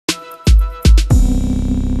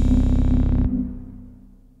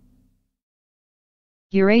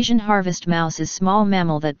Eurasian harvest mouse is a small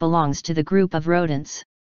mammal that belongs to the group of rodents.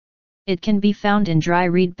 It can be found in dry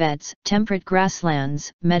reed beds, temperate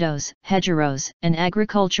grasslands, meadows, hedgerows, and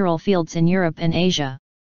agricultural fields in Europe and Asia.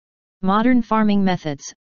 Modern farming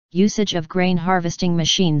methods, usage of grain harvesting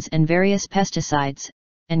machines and various pesticides,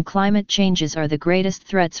 and climate changes are the greatest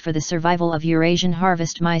threats for the survival of Eurasian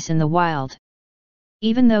harvest mice in the wild.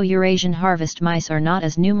 Even though Eurasian harvest mice are not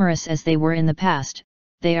as numerous as they were in the past,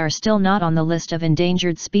 they are still not on the list of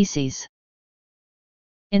endangered species.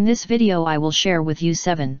 In this video I will share with you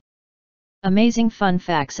 7 amazing fun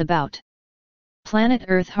facts about Planet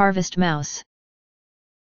Earth harvest mouse.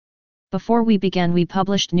 Before we begin, we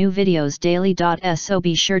published new videos daily, so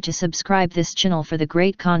be sure to subscribe this channel for the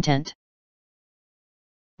great content.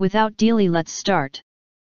 Without delay, let's start.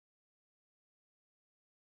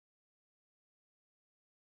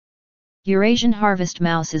 Eurasian harvest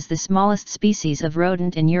mouse is the smallest species of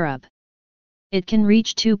rodent in Europe. It can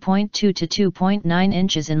reach 2.2 to 2.9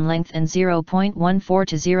 inches in length and 0.14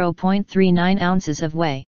 to 0.39 ounces of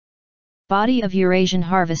weight. Body of Eurasian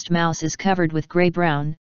harvest mouse is covered with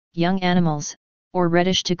gray-brown, young animals, or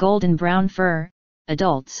reddish to golden brown fur,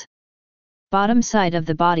 adults. Bottom side of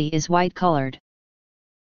the body is white-colored.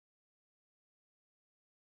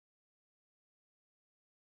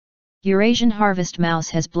 Eurasian harvest mouse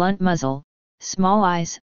has blunt muzzle, small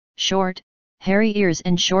eyes, short, hairy ears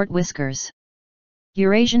and short whiskers.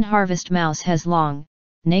 Eurasian harvest mouse has long,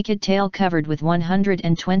 naked tail covered with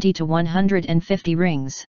 120 to 150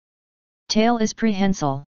 rings. Tail is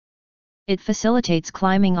prehensile. It facilitates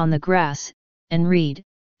climbing on the grass and reed,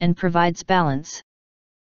 and provides balance.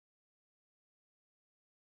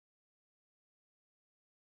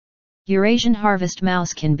 Eurasian harvest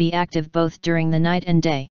mouse can be active both during the night and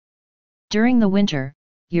day. During the winter,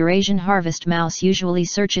 Eurasian harvest mouse usually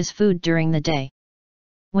searches food during the day.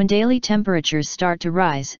 When daily temperatures start to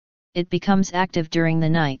rise, it becomes active during the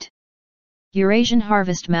night. Eurasian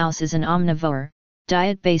harvest mouse is an omnivore,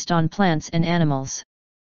 diet based on plants and animals.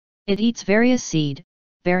 It eats various seed,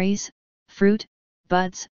 berries, fruit,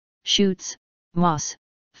 buds, shoots, moss,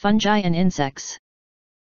 fungi and insects.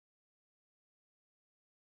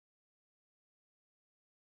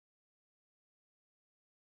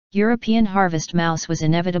 European harvest mouse was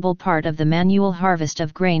an inevitable part of the manual harvest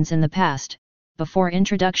of grains in the past, before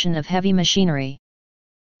introduction of heavy machinery.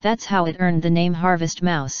 That's how it earned the name harvest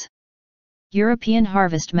mouse. European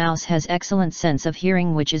harvest mouse has excellent sense of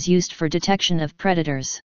hearing, which is used for detection of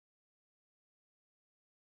predators.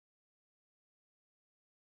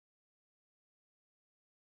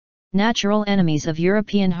 Natural enemies of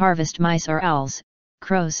European harvest mice are owls,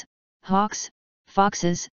 crows, hawks,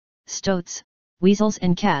 foxes, stoats, weasels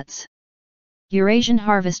and cats. Eurasian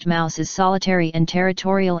harvest mouse is solitary and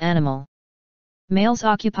territorial animal. Males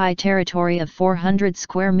occupy territory of 400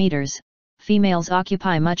 square meters, females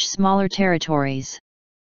occupy much smaller territories.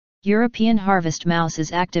 European harvest mouse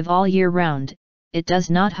is active all year round, it does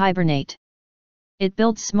not hibernate. It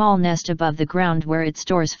builds small nest above the ground where it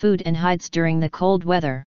stores food and hides during the cold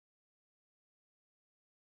weather.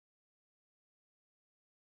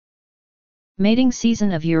 Mating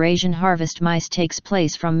season of Eurasian harvest mice takes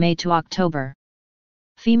place from May to October.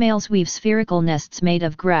 Females weave spherical nests made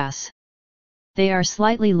of grass. They are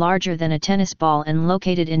slightly larger than a tennis ball and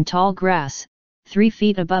located in tall grass, 3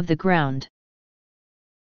 feet above the ground.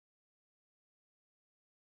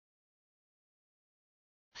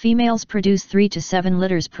 Females produce 3 to 7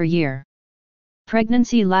 litters per year.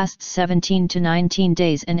 Pregnancy lasts 17 to 19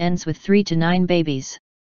 days and ends with 3 to 9 babies.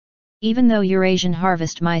 Even though Eurasian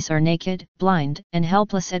harvest mice are naked, blind, and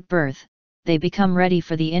helpless at birth, they become ready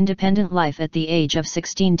for the independent life at the age of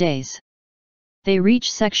 16 days. They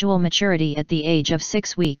reach sexual maturity at the age of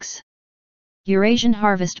 6 weeks. Eurasian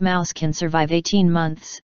harvest mouse can survive 18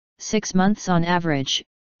 months, 6 months on average,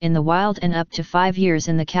 in the wild and up to 5 years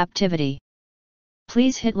in the captivity.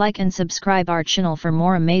 Please hit like and subscribe our channel for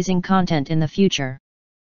more amazing content in the future.